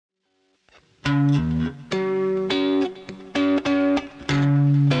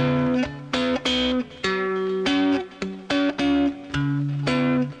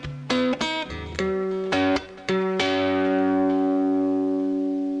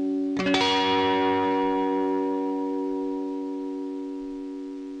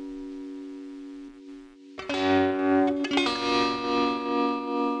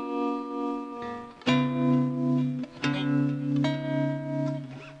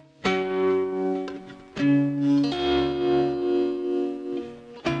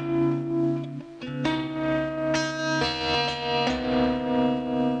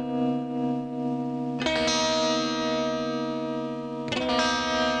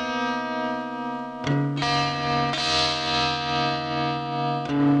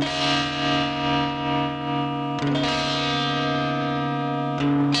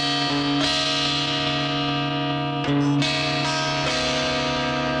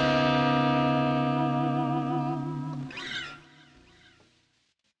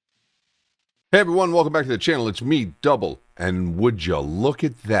Hey everyone, welcome back to the channel. It's me, Double, and would you look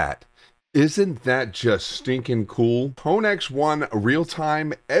at that? Isn't that just stinking cool? ToneX One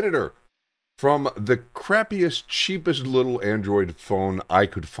real-time editor from the crappiest, cheapest little Android phone I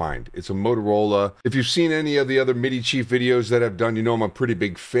could find. It's a Motorola. If you've seen any of the other Midi Chief videos that I've done, you know I'm a pretty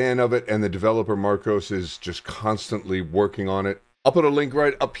big fan of it, and the developer Marcos is just constantly working on it. I'll put a link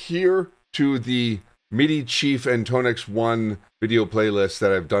right up here to the Midi Chief and ToneX One video playlist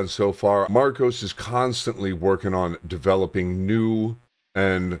that I've done so far. Marcos is constantly working on developing new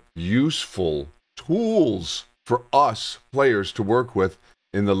and useful tools for us players to work with.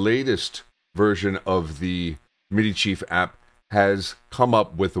 In the latest version of the Midi Chief app has come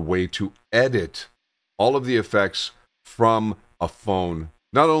up with a way to edit all of the effects from a phone.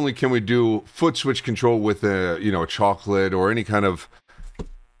 Not only can we do foot switch control with a chocolate or any kind of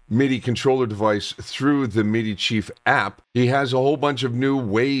MIDI controller device through the Midi Chief app, he has a whole bunch of new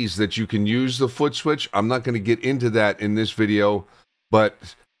ways that you can use the foot switch. I'm not going to get into that in this video,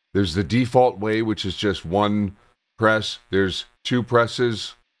 but there's the default way, which is just one press. There's two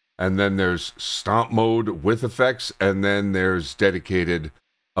presses, and then there's stomp mode with effects, and then there's dedicated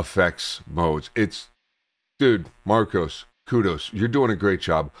effects modes. Dude, Marcos, kudos. You're doing a great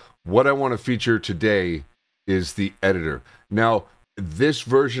job. What I want to feature today is the editor. Now, this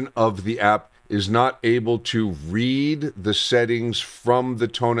version of the app is not able to read the settings from the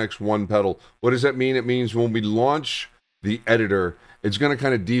ToneX One Pedal. What does that mean? It means when we launch the editor, it's going to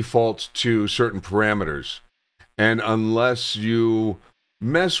kind of default to certain parameters. And unless you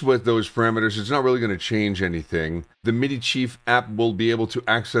mess with those parameters, it's not really going to change anything. The Midi Chief app will be able to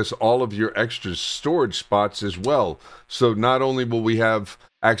access all of your extra storage spots as well. So not only will we have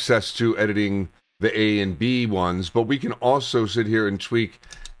access to editing the A and B ones, but we can also sit here and tweak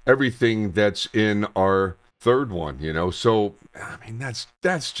everything that's in our third one, So, I mean,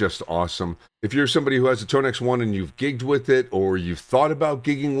 that's just awesome. If you're somebody who has a ToneX One and you've gigged with it, or you've thought about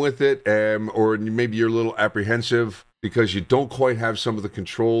gigging with it, or maybe you're a little apprehensive because you don't quite have some of the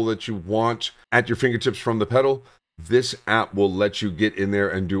control that you want at your fingertips from the pedal, this app will let you get in there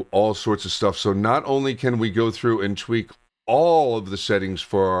and do all sorts of stuff. So not only can we go through and tweak all of the settings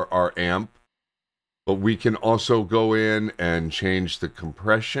for our amp, but we can also go in and change the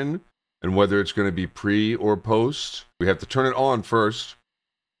compression and whether it's going to be pre or post. We have to turn it on first.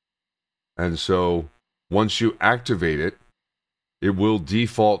 And so once you activate it, it will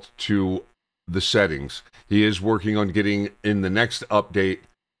default to the settings. He is working on getting in the next update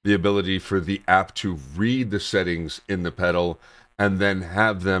the ability for the app to read the settings in the pedal and then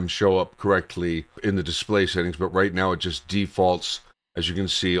have them show up correctly in the display settings. But right now it just defaults. As you can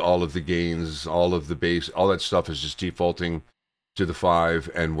see, all of the gains, all of the bass, all that stuff is just defaulting to the 5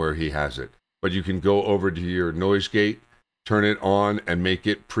 and where he has it. But you can go over to your noise gate, turn it on and make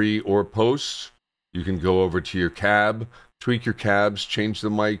it pre or post. You can go over to your cab, tweak your cabs, change the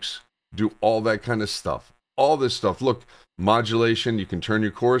mics, do all that kind of stuff. All this stuff. Look, modulation, you can turn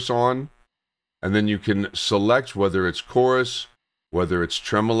your chorus on, and then you can select whether it's chorus, whether it's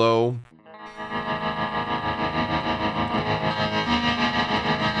tremolo.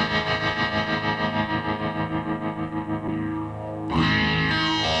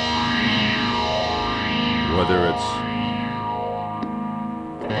 Whether it's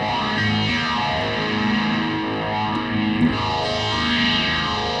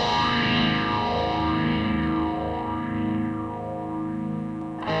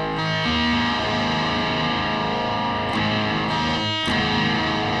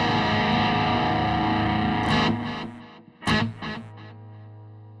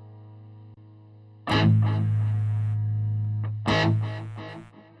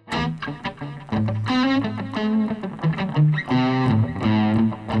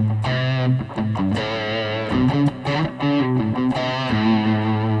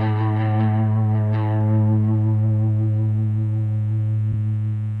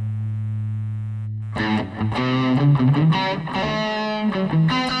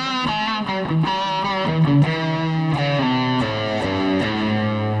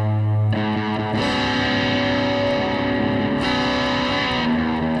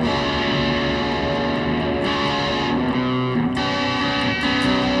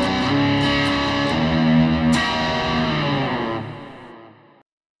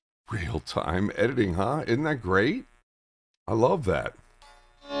real-time editing, huh? Isn't that great? I love that.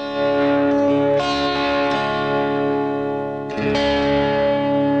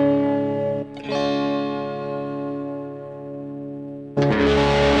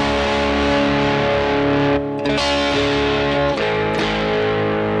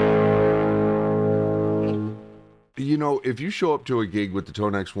 you know, if you show up to a gig with the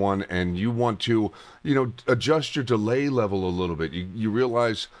ToneX One and you want to, you know, adjust your delay level a little bit, you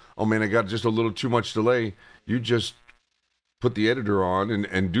realize, oh man, I got just a little too much delay. You just put the editor on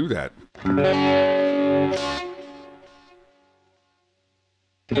and do that.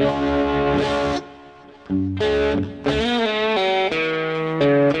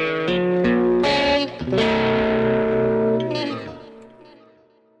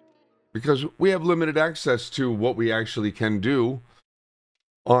 Because we have limited access to what we actually can do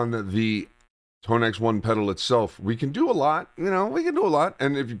on the ToneX One Pedal itself. We can do a lot, you know, we can do a lot.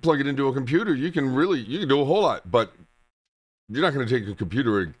 And if you plug it into a computer, you can do a whole lot. But you're not going to take a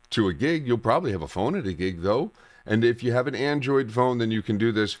computer to a gig. You'll probably have a phone at a gig, though. And if you have an Android phone, then you can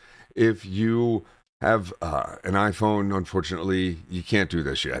do this. If you have an iPhone, unfortunately, you can't do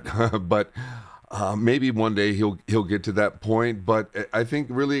this yet. But maybe one day he'll get to that point. But I think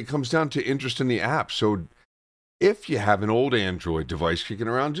really it comes down to interest in the app. So if you have an old Android device kicking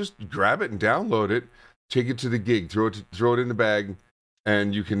around, just grab it and download it, take it to the gig, throw it in the bag,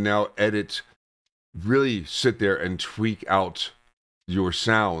 and you can now edit. Really sit there and tweak out your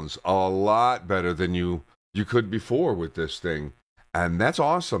sounds a lot better than you could before with this thing. And that's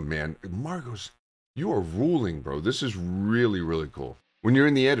awesome, man. Marcos, you are ruling, bro. This is really, really cool. When you're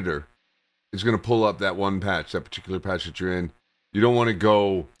in the editor, it's going to pull up that one patch, that particular patch that you're in. You don't want to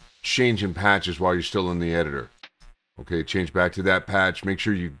go changing patches while you're still in the editor. Okay, change back to that patch. Make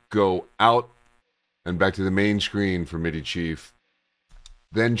sure you go out and back to the main screen for Midi Chief.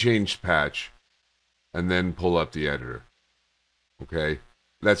 Then change patch. And then pull up the editor. Okay?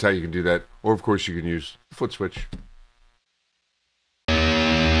 That's how you can do that. Or, of course, you can use the foot switch.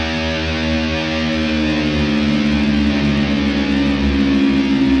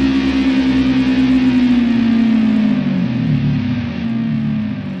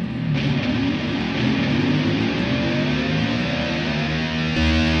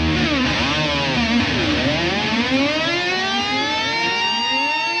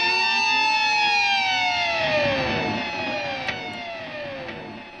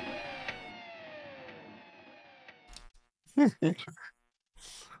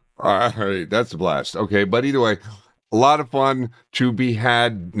 All right, that's a blast. Okay, but either way, a lot of fun to be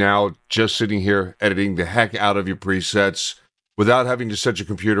had now just sitting here editing the heck out of your presets without having to set your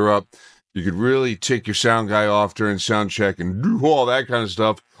computer up. You could really take your sound guy off during sound check and do all that kind of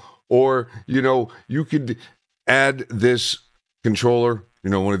stuff. Or, you know, you could add this controller,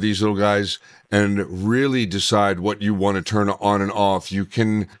 you know, one of these little guys, and really decide what you want to turn on and off. You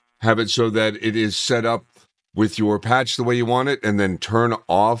can have it so that it is set up with your patch the way you want it, and then turn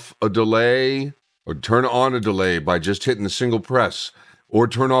off a delay or turn on a delay by just hitting a single press, or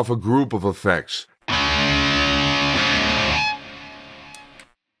turn off a group of effects.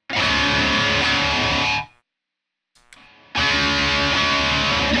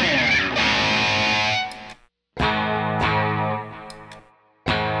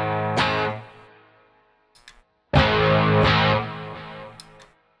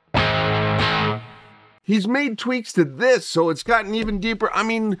 He's made tweaks to this, so it's gotten even deeper. I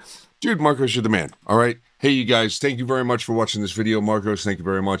mean, dude, Marcos, you're the man, all right? Hey, you guys, thank you very much for watching this video. Marcos, thank you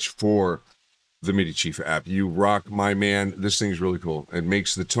very much for the Midi Chief app. You rock, my man. This thing's really cool. It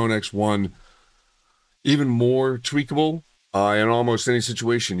makes the ToneX One even more tweakable in almost any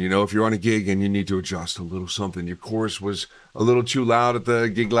situation. You know, if you're on a gig and you need to adjust a little something, your chorus was a little too loud at the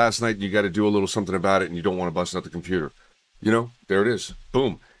gig last night, and you got to do a little something about it, and you don't want to bust out the computer. You know, there it is.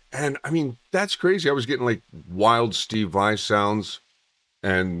 Boom. And I mean, that's crazy. I was getting like wild Steve Vai sounds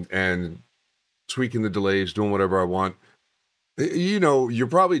and tweaking the delays, doing whatever I want. You know, you're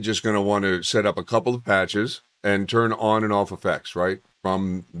probably just going to want to set up a couple of patches and turn on and off effects, right?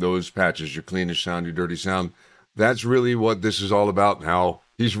 From those patches, your cleanish sound, your dirty sound. That's really what this is all about now.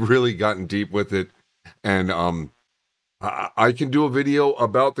 He's really gotten deep with it. And I can do a video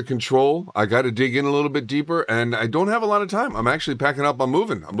about the control. I got to dig in a little bit deeper, and I don't have a lot of time. I'm actually packing up. I'm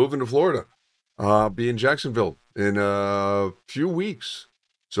moving to Florida. Be in Jacksonville in a few weeks.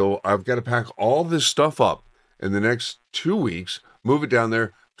 So I've got to pack all this stuff up in the next 2 weeks, move it down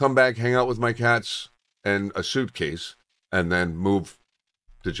there, come back, hang out with my cats and a suitcase, and then move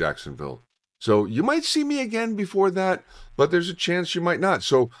to Jacksonville. So you might see me again before that, but there's a chance you might not.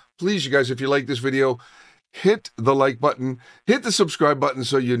 So please, you guys, if you like this video, hit the like button, hit the subscribe button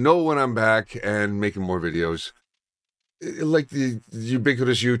so you know when I'm back and making more videos. Like the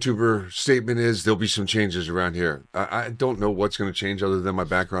ubiquitous YouTuber statement is, there'll be some changes around here. I don't know what's going to change other than my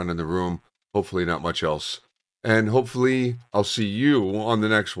background in the room. Hopefully not much else. And hopefully I'll see you on the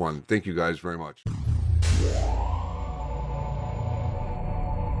next one. Thank you guys very much.